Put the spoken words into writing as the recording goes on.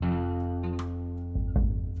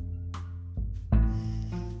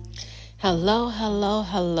Hello, hello,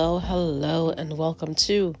 hello, hello, and welcome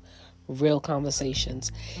to Real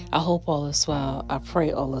Conversations. I hope all is well. I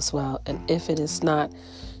pray all is well. And if it is not,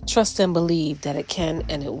 trust and believe that it can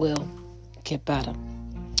and it will get better.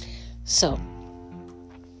 So,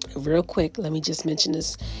 real quick, let me just mention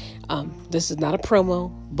this. This is not a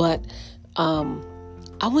promo, but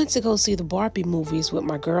I went to go see the Barbie movies with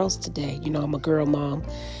my girls today. You know, I'm a girl mom.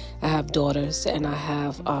 I have daughters and I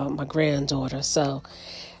have my granddaughter. So,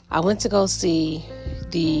 I went to go see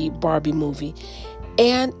the Barbie movie,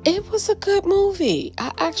 and it was a good movie.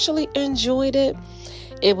 I actually enjoyed it.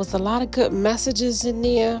 It was a lot of good messages in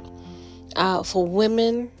there for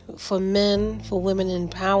women, for men, for women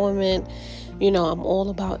empowerment. You know, I'm all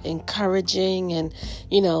about encouraging and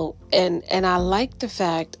I like the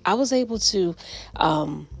fact I was able to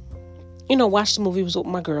watch the movie with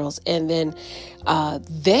my girls, and then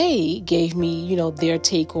they gave me, their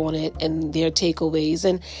take on it and their takeaways,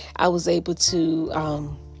 and I was able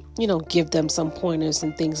to, give them some pointers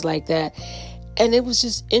and things like that. And it was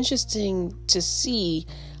just interesting to see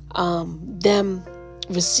them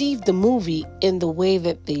receive the movie in the way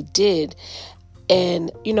that they did. And,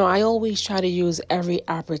 I always try to use every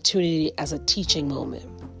opportunity as a teaching moment.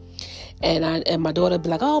 And my daughter would be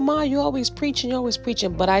like, "Oh, Ma, you're always preaching.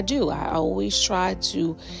 But I do. I always try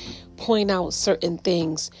to point out certain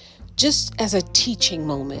things just as a teaching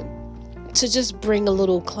moment to just bring a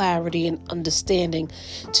little clarity and understanding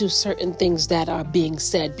to certain things that are being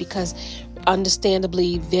said, because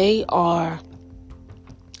understandably they are,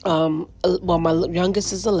 my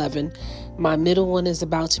youngest is 11, my middle one is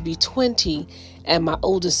about to be 20, and my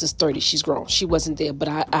oldest is 30. She's grown. She wasn't there, but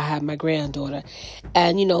I have my granddaughter.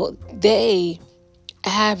 And,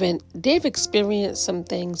 they've experienced some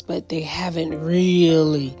things, but they haven't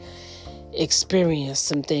really experienced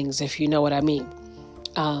some things, if you know what I mean.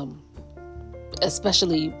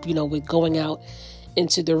 Especially, with going out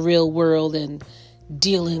into the real world and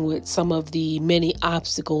dealing with some of the many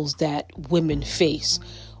obstacles that women face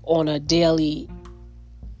on a daily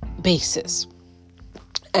basis.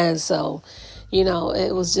 And so,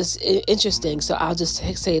 it was just interesting. So I'll just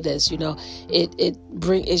say this,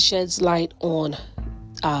 it sheds light on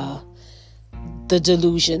the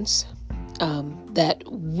delusions that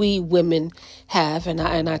we women have, and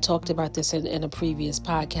I talked about this in a previous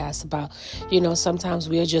podcast about, sometimes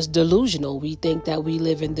we are just delusional. We think that we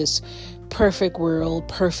live in this perfect world,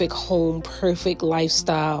 perfect home, perfect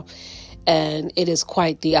lifestyle, and it is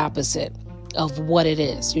quite the opposite of what it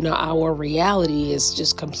is. Our reality is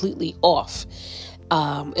just completely off.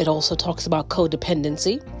 It also talks about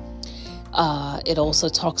codependency. It also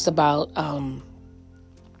talks about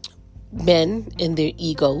men and their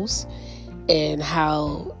egos, and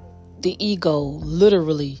how the ego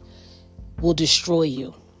literally will destroy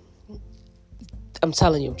you. I'm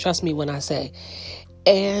telling you, trust me when I say.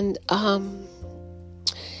 And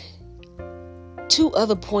two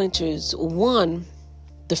other pointers. One,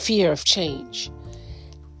 the fear of change.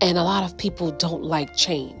 And a lot of people don't like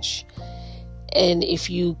change. And if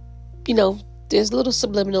there's little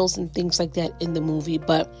subliminals and things like that in the movie,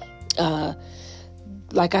 but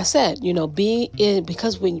like I said,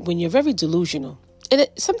 because when you're very delusional, and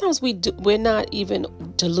sometimes we're not even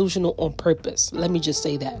delusional on purpose. Let me just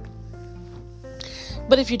say that.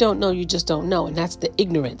 But if you don't know, you just don't know. And that's the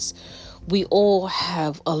ignorance. We all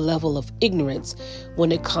have a level of ignorance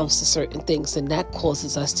when it comes to certain things, and that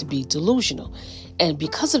causes us to be delusional. And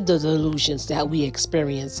because of the delusions that we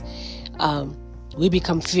experience, we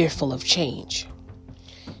become fearful of change.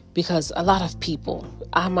 Because a lot of people,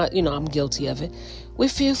 I'm guilty of it, we're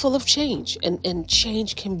fearful of change. And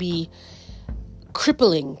change can be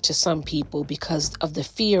crippling to some people because of the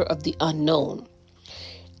fear of the unknown.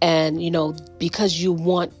 And, because you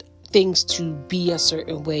want things to be a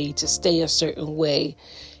certain way, to stay a certain way,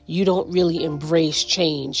 you don't really embrace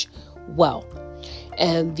change well.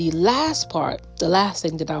 And the last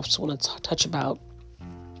thing that I just want to touch about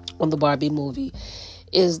on the Barbie movie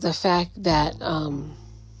is the fact that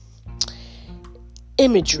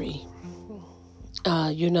imagery,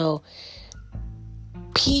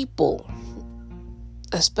 people,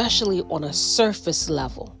 especially on a surface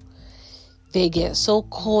level, they get so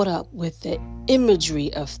caught up with the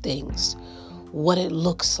imagery of things, what it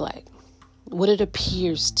looks like, what it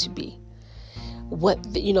appears to be, what,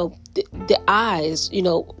 the eyes,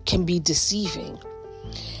 can be deceiving.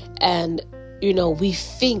 And, we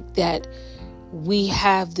think that we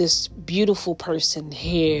have this beautiful person,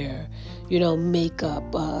 hair,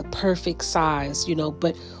 makeup, perfect size,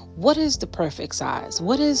 but what is the perfect size?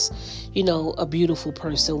 What is, a beautiful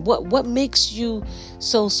person? What makes you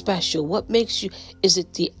so special? What makes you, is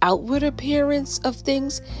it the outward appearance of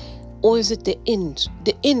things? Or is it the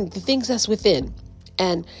things that's within?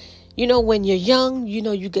 And, when you're young,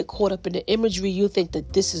 you get caught up in the imagery. You think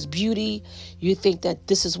that this is beauty. You think that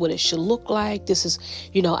this is what it should look like. This is,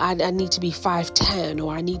 I need to be 5'10",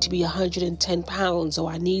 or I need to be 110 pounds, or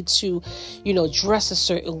I need to, dress a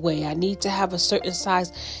certain way. I need to have a certain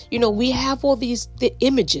size. We have all the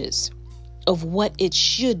images of what it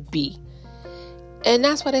should be. And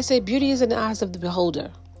that's why they say beauty is in the eyes of the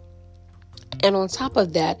beholder. And on top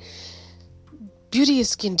of that, beauty is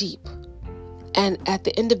skin deep. And at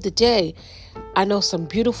the end of the day, I know some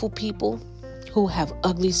beautiful people who have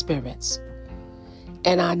ugly spirits.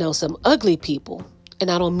 And I know some ugly people, and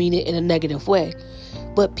I don't mean it in a negative way,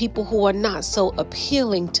 but people who are not so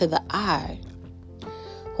appealing to the eye,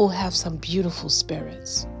 who have some beautiful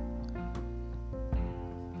spirits.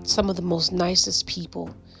 Some of the most nicest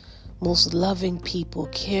people, most loving people,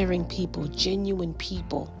 caring people, genuine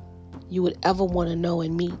people you would ever want to know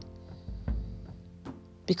and meet.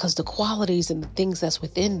 Because the qualities and the things that's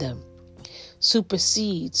within them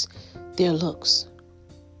supersedes their looks.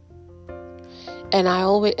 And I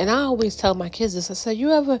always tell my kids this. I said,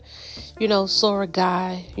 you ever, saw a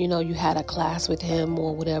guy, you had a class with him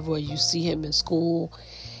or whatever, or you see him in school,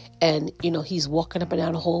 and, he's walking up and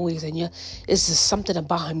down the hallways, and it's just something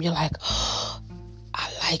about him. You're like, oh, I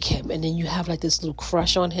like him. And then you have like this little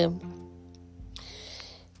crush on him.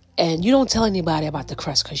 And you don't tell anybody about the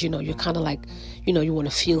crush because, you're kind of like, you want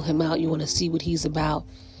to feel him out. You want to see what he's about.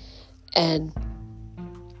 And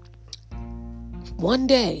one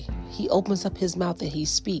day he opens up his mouth and he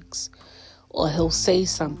speaks, or he'll say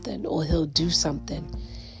something, or he'll do something.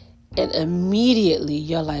 And immediately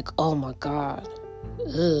you're like, oh my God,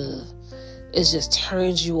 ugh. It just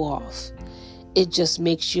turns you off. It just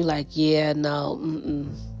makes you like, yeah, no,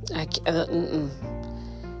 I can't,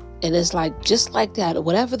 And it's like, just like that,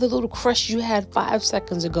 whatever the little crush you had 5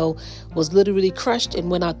 seconds ago was literally crushed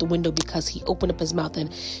and went out the window because he opened up his mouth,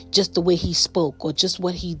 and just the way he spoke, or just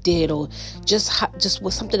what he did, or just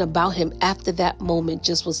was something about him after that moment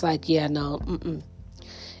just was like, yeah, no,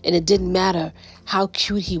 And it didn't matter how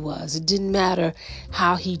cute he was. It didn't matter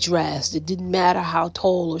how he dressed. It didn't matter how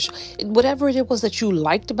tall or whatever it was that you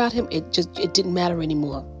liked about him. It didn't matter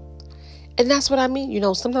anymore. And that's what I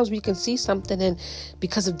mean. Sometimes we can see something, and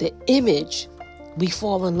because of the image, we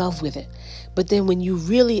fall in love with it. But then when you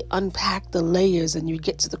really unpack the layers and you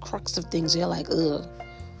get to the crux of things, you're like, ugh,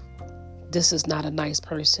 this is not a nice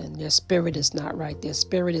person. Their spirit is not right. Their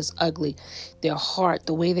spirit is ugly. Their heart,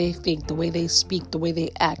 the way they think, the way they speak, the way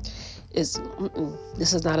they act is,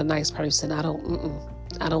 this is not a nice person. I don't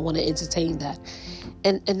want to entertain that.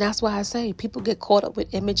 And that's why I say people get caught up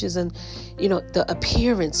with images and, the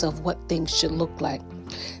appearance of what things should look like.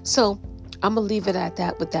 So I'm going to leave it at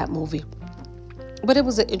that with that movie. But it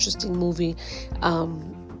was an interesting movie.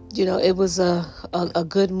 It was a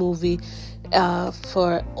good movie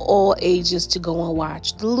for all ages to go and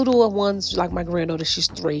watch. The littler ones, like my granddaughter, she's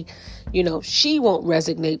 3. She won't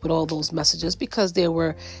resonate with all those messages because there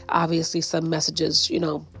were obviously some messages,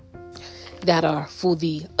 that are for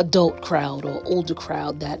the adult crowd or older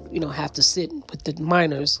crowd that, have to sit with the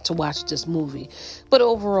minors to watch this movie. But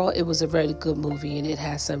overall, it was a very good movie, and it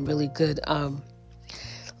has some really good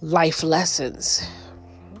life lessons.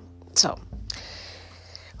 So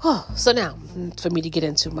now, for me to get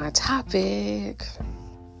into my topic,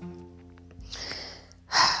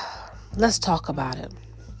 let's talk about it.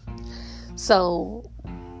 So,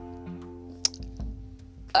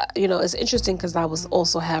 it's interesting because I was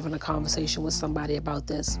also having a conversation with somebody about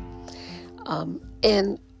this.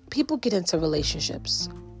 And people get into relationships,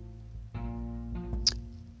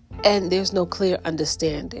 and there's no clear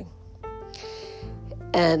understanding.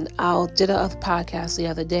 And I did another podcast the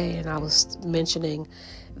other day, and I was mentioning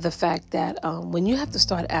the fact that when you have to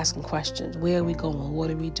start asking questions, where are we going? What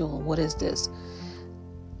are we doing? What is this?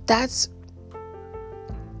 That's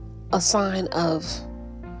a sign of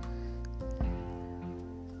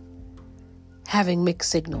having mixed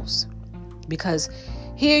signals. Because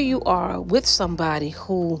here you are with somebody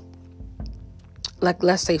who, like,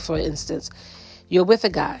 let's say, for instance, you're with a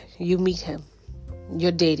guy, you meet him,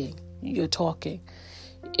 you're dating, you're talking.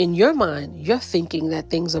 In your mind, you're thinking that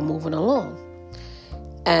things are moving along.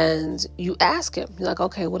 And you ask him, you're like,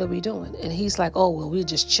 okay, what are we doing? And he's like, oh, well, we're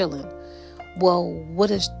just chilling. Well, what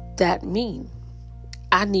does that mean?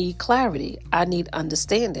 I need clarity. I need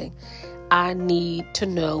understanding. I need to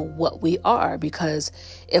know what we are, because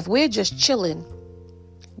if we're just chilling,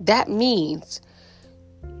 that means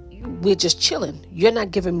we're just chilling. You're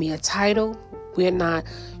not giving me a title. We're not,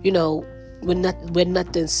 we're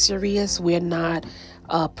nothing serious. We're not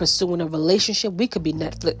pursuing a relationship. We could be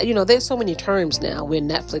Netflix. There's so many terms now. We're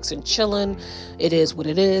Netflix and chilling. It is what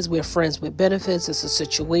it is. We're friends with benefits. It's a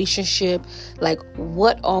situationship. Like,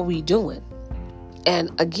 what are we doing?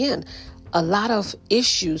 And again, a lot of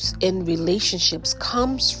issues in relationships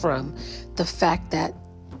comes from the fact that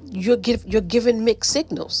you're giving mixed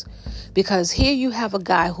signals. Because here you have a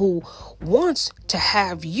guy who wants to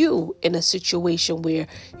have you in a situation where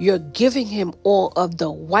you're giving him all of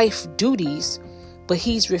the wife duties, but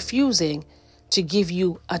he's refusing to give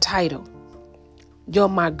you a title. You're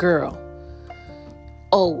my girl.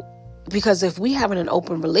 Oh, because if we having an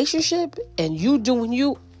open relationship and you doing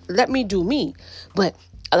you, let me do me. But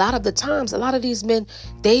a lot of the times, a lot of these men,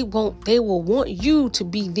 they will want you to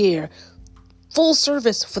be there full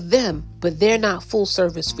service for them, but they're not full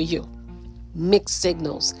service for you. Mixed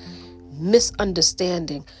signals,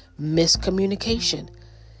 misunderstanding, miscommunication.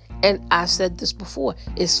 And I said this before.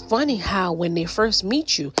 It's funny how when they first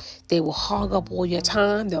meet you, they will hog up all your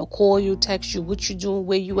time. They'll call you, text you, what you doing,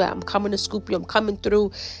 where you at, I'm coming to scoop you, I'm coming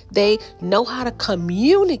through. They know how to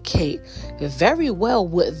communicate very well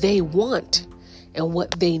what they want and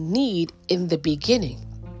what they need in the beginning.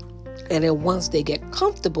 And then once they get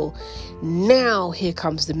comfortable, now here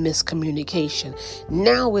comes the miscommunication.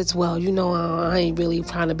 Now it's, I ain't really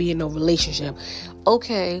trying to be in a relationship.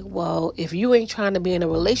 Okay, well, if you ain't trying to be in a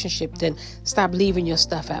relationship, then stop leaving your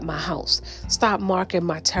stuff at my house. Stop marking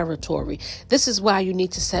my territory. This is why you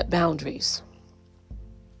need to set boundaries.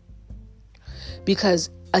 Because,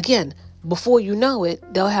 again, before you know it,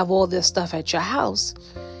 they'll have all this stuff at your house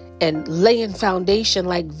and laying foundation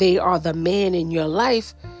like they are the man in your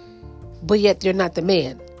life, but yet they're not the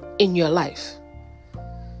man in your life.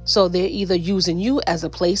 So they're either using you as a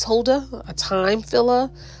placeholder, a time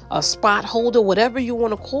filler, a spot holder, whatever you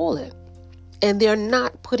want to call it. And they're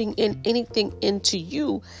not putting in anything into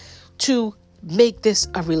you to make this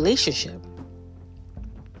a relationship.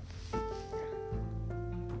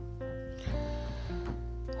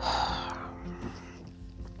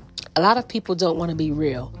 A lot of people don't want to be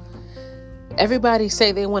real. Everybody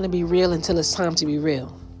say they want to be real until it's time to be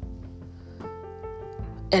real.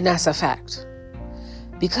 And that's a fact.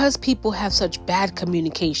 Because people have such bad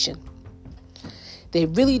communication, they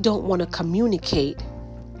really don't want to communicate.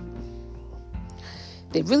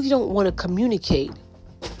 They really don't want to communicate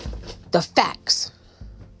the facts.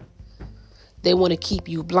 They want to keep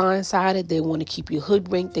you blindsided. They want to keep you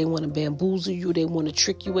hoodwinked. They want to bamboozle you. They want to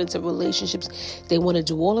trick you into relationships. They want to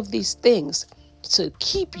do all of these things to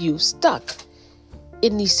keep you stuck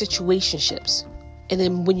in these situationships. And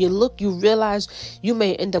then when you look, you realize you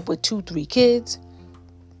may end up with 2-3 kids.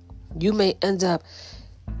 You may end up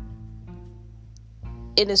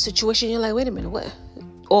in a situation you're like, wait a minute, what?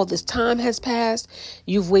 All this time has passed.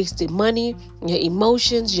 You've wasted money, your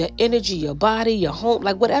emotions, your energy, your body, your home,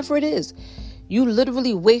 like whatever it is. You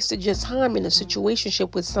literally wasted your time in a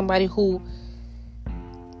situationship with somebody who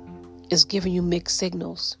is giving you mixed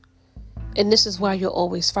signals. And this is why you're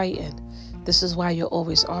always fighting. This is why you're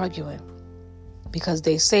always arguing. Because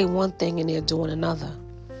they say one thing and they're doing another.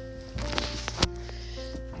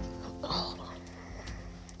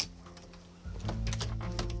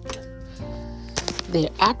 They're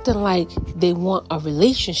acting like they want a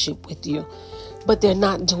relationship with you, but they're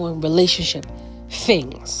not doing relationship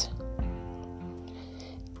things.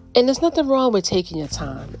 And there's nothing wrong with taking your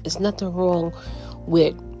time. There's nothing wrong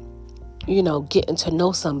with, getting to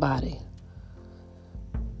know somebody.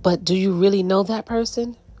 But do you really know that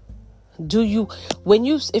person?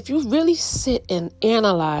 If you really sit and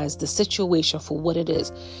analyze the situation for what it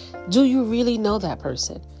is, do you really know that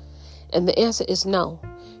person? And the answer is no.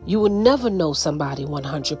 You will never know somebody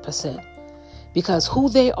 100%, because who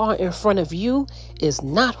they are in front of you is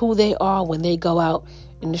not who they are when they go out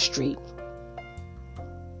in the street.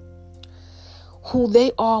 Who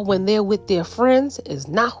they are when they're with their friends is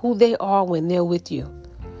not who they are when they're with you.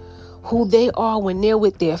 Who they are when they're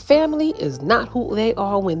with their family is not who they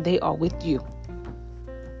are when they are with you.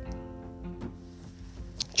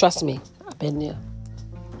 Trust me, I've been there.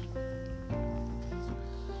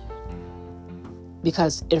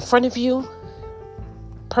 Because in front of you,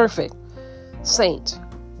 perfect, saint,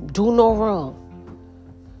 do no wrong.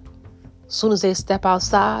 As soon as they step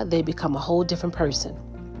outside, they become a whole different person.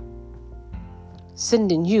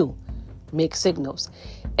 Sending you mixed signals.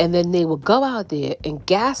 And then they will go out there and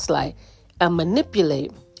gaslight and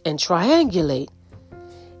manipulate and triangulate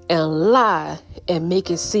and lie and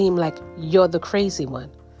make it seem like you're the crazy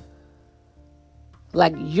one.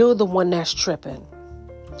 Like you're the one that's tripping.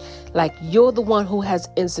 Like you're the one who has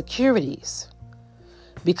insecurities.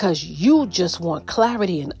 Because you just want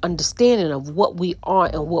clarity and understanding of what we are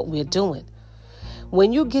and what we're doing.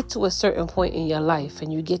 When you get to a certain point in your life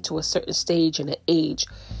and you get to a certain stage and an age,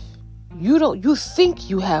 you think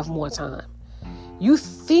you have more time. You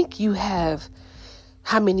think you have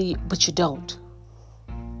how many, but you don't.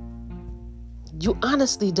 You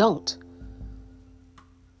honestly don't.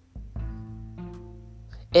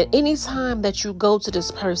 At any time that you go to this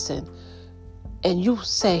person and you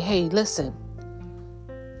say, hey, listen,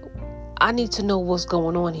 I need to know what's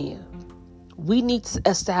going on here. We need to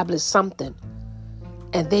establish something.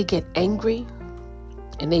 And they get angry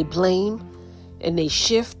and they blame and they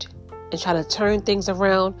shift and try to turn things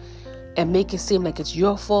around and make it seem like it's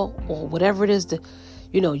your fault or whatever it is that,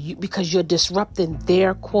 because you're disrupting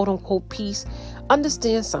their quote unquote peace.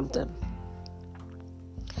 Understand something.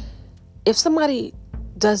 If somebody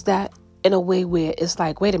does that in a way where it's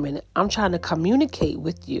like, wait a minute, I'm trying to communicate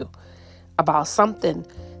with you about something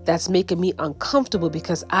that's making me uncomfortable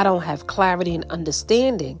because I don't have clarity and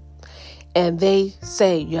understanding, and they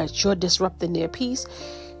say you're disrupting their peace.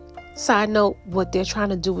 Side note, what they're trying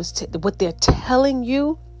to do is what they're telling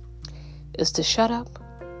you is to shut up.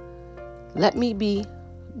 Let me be.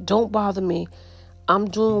 Don't bother me. I'm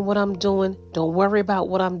doing what I'm doing. Don't worry about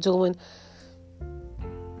what I'm doing.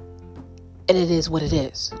 And it is what it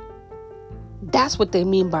is. That's what they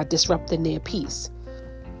mean by disrupting their peace.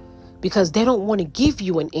 Because they don't want to give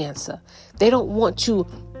you an answer. They don't want to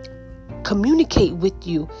communicate with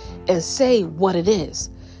you and say what it is.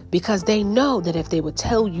 Because they know that if they would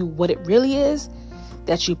tell you what it really is,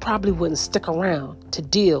 that you probably wouldn't stick around to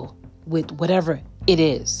deal with whatever it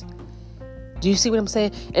is. Do you see what I'm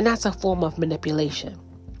saying? And that's a form of manipulation.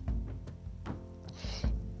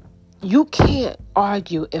 You can't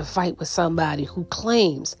argue and fight with somebody who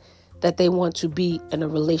claims that they want to be in a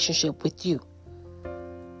relationship with you.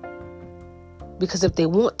 Because if they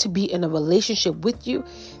want to be in a relationship with you,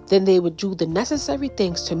 then they would do the necessary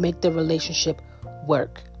things to make the relationship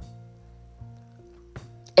work.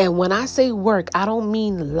 And when I say work, I don't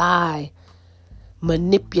mean lie,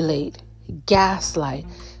 manipulate, gaslight,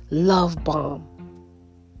 love bomb,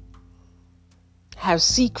 have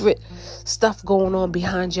secret stuff going on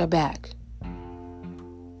behind your back.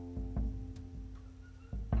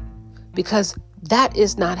 Because that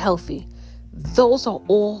is not healthy. Those are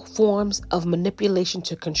all forms of manipulation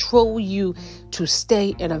to control you to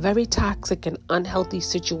stay in a very toxic and unhealthy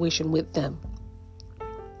situation with them.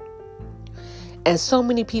 And so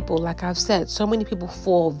many people, like I've said, so many people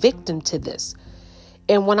fall victim to this.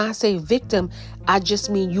 And when I say victim, I just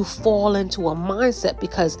mean you fall into a mindset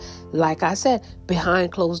because, like I said,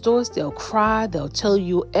 behind closed doors, they'll cry. They'll tell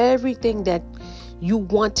you everything that you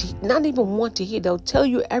want to, not even want to hear. They'll tell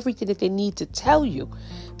you everything that they need to tell you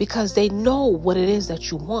because they know what it is that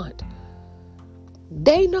you want.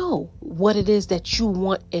 They know what it is that you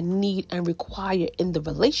want and need and require in the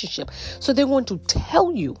relationship. So they're going to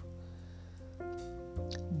tell you.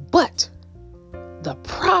 But the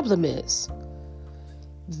problem is,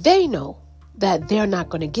 they know that they're not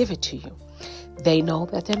going to give it to you. They know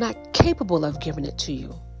that they're not capable of giving it to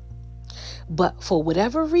you. But for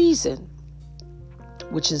whatever reason,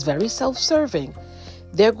 which is very self-serving,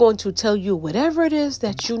 they're going to tell you whatever it is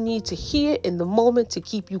that you need to hear in the moment to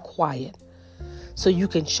keep you quiet. So you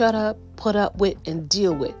can shut up, put up with, and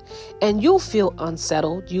deal with. And you'll feel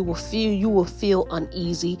unsettled. You will feel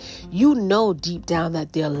uneasy. You know deep down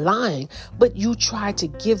that they're lying, but you try to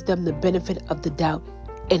give them the benefit of the doubt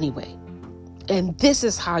anyway. And this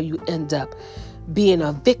is how you end up being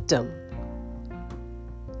a victim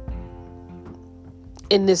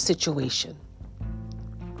in this situation.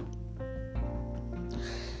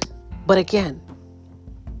 But again,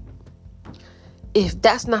 if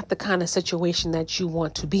that's not the kind of situation that you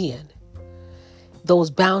want to be in,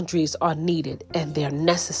 those boundaries are needed and they're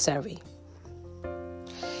necessary.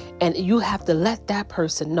 And you have to let that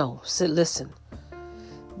person know. So listen,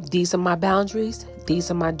 these are my boundaries.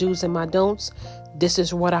 These are my do's and my don'ts. This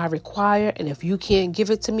is what I require. And if you can't give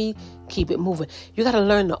it to me, keep it moving. You got to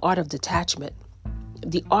learn the art of detachment,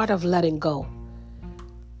 the art of letting go.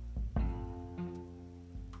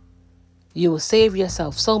 You will save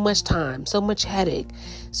yourself so much time, so much headache,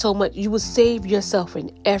 so much. You will save yourself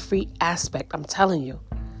in every aspect. I'm telling you.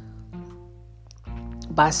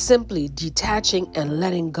 By simply detaching and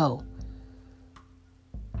letting go.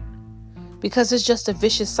 Because it's just a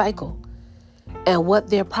vicious cycle. And what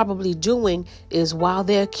they're probably doing is while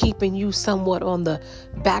they're keeping you somewhat on the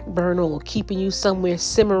back burner or keeping you somewhere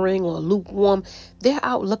simmering or lukewarm, they're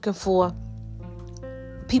out looking for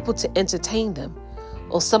people to entertain them.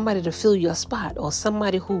 Or somebody to fill your spot, or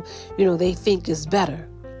somebody who, they think is better,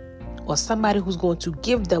 or somebody who's going to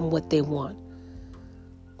give them what they want.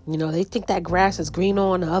 They think that grass is greener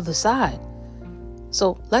on the other side.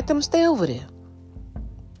 So let them stay over there.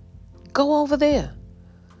 Go over there.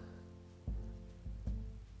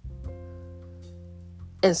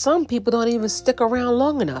 And some people don't even stick around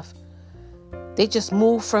long enough. They just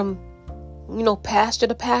move from, pasture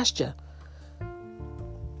to pasture.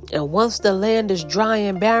 And once the land is dry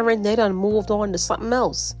and barren, they done moved on to something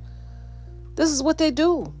else. This is what they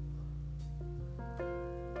do.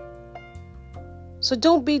 So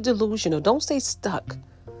don't be delusional. Don't stay stuck.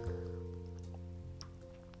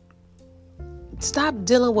 Stop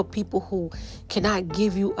dealing with people who cannot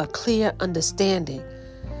give you a clear understanding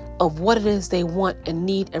of what it is they want and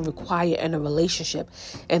need and require in a relationship.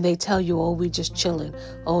 And they tell you, oh, we just chilling.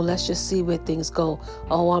 Oh, let's just see where things go.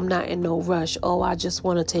 Oh, I'm not in no rush. Oh, I just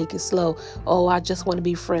want to take it slow. Oh, I just want to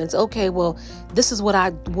be friends. Okay, well, this is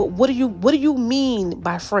what do you mean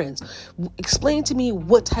by friends? Explain to me,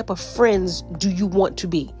 what type of friends do you want to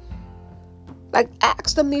be? Like,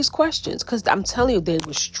 ask them these questions, because I'm telling you, they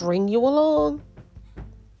will string you along.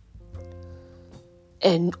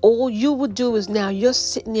 And all you would do is now you're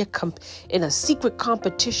sitting there in a secret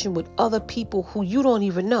competition with other people who you don't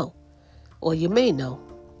even know. Or you may know.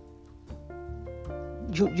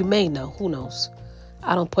 You may know. Who knows?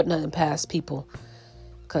 I don't put nothing past people.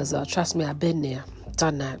 Because trust me, I've been there.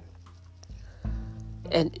 Done that.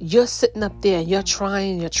 And you're sitting up there and you're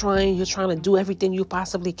trying to do everything you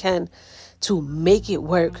possibly can to make it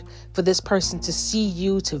work for this person to see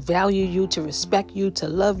you, to value you, to respect you, to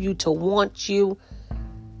love you, to want you.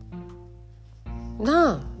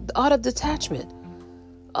 Nah, the art of detachment.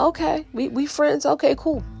 Okay, we friends. Okay,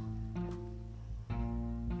 cool.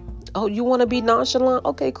 Oh, you want to be nonchalant?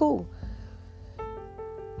 Okay, cool.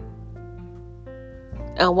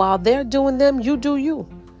 And while they're doing them, you do you.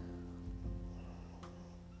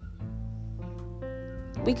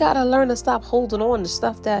 We got to learn to stop holding on to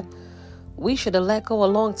stuff that we should have let go a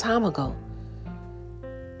long time ago.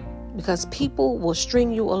 Because people will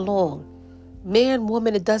string you along. Man,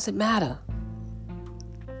 woman, it doesn't matter.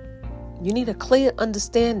 You need a clear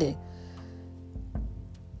understanding.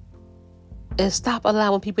 And stop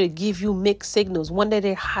allowing people to give you mixed signals. One day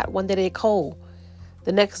they're hot, one day they're cold.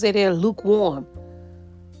 The next day they're lukewarm.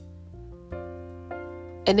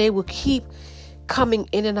 And they will keep coming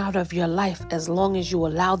in and out of your life as long as you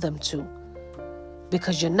allow them to.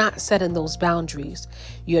 Because you're not setting those boundaries.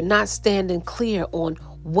 You're not standing clear on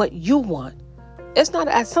what you want. It's not,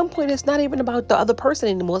 at some point, it's not even about the other person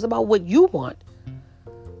anymore. It's about what you want.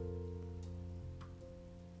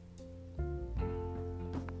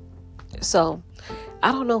 So,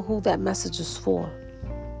 I don't know who that message is for,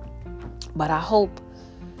 but I hope,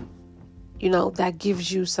 that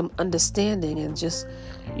gives you some understanding and just,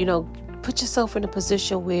 put yourself in a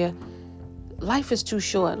position where life is too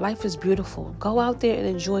short. Life is beautiful. Go out there and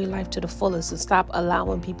enjoy life to the fullest and stop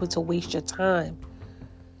allowing people to waste your time.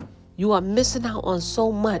 You are missing out on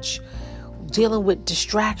so much dealing with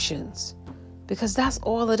distractions, because that's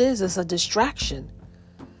all it is. It's a distraction.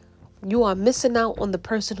 You are missing out on the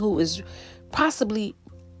person who is possibly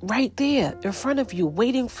right there in front of you,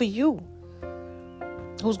 waiting for you,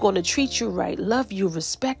 who's going to treat you right, love you,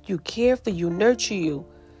 respect you, care for you, nurture you,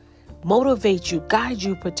 motivate you, guide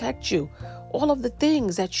you, protect you. All of the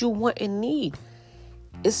things that you want and need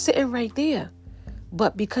is sitting right there.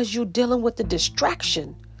 But because you're dealing with the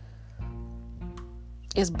distraction,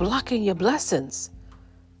 it's blocking your blessings.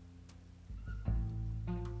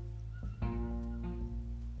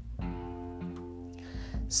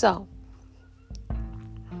 So,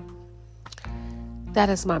 that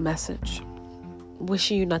is my message.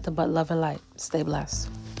 Wishing you nothing but love and light. Stay blessed.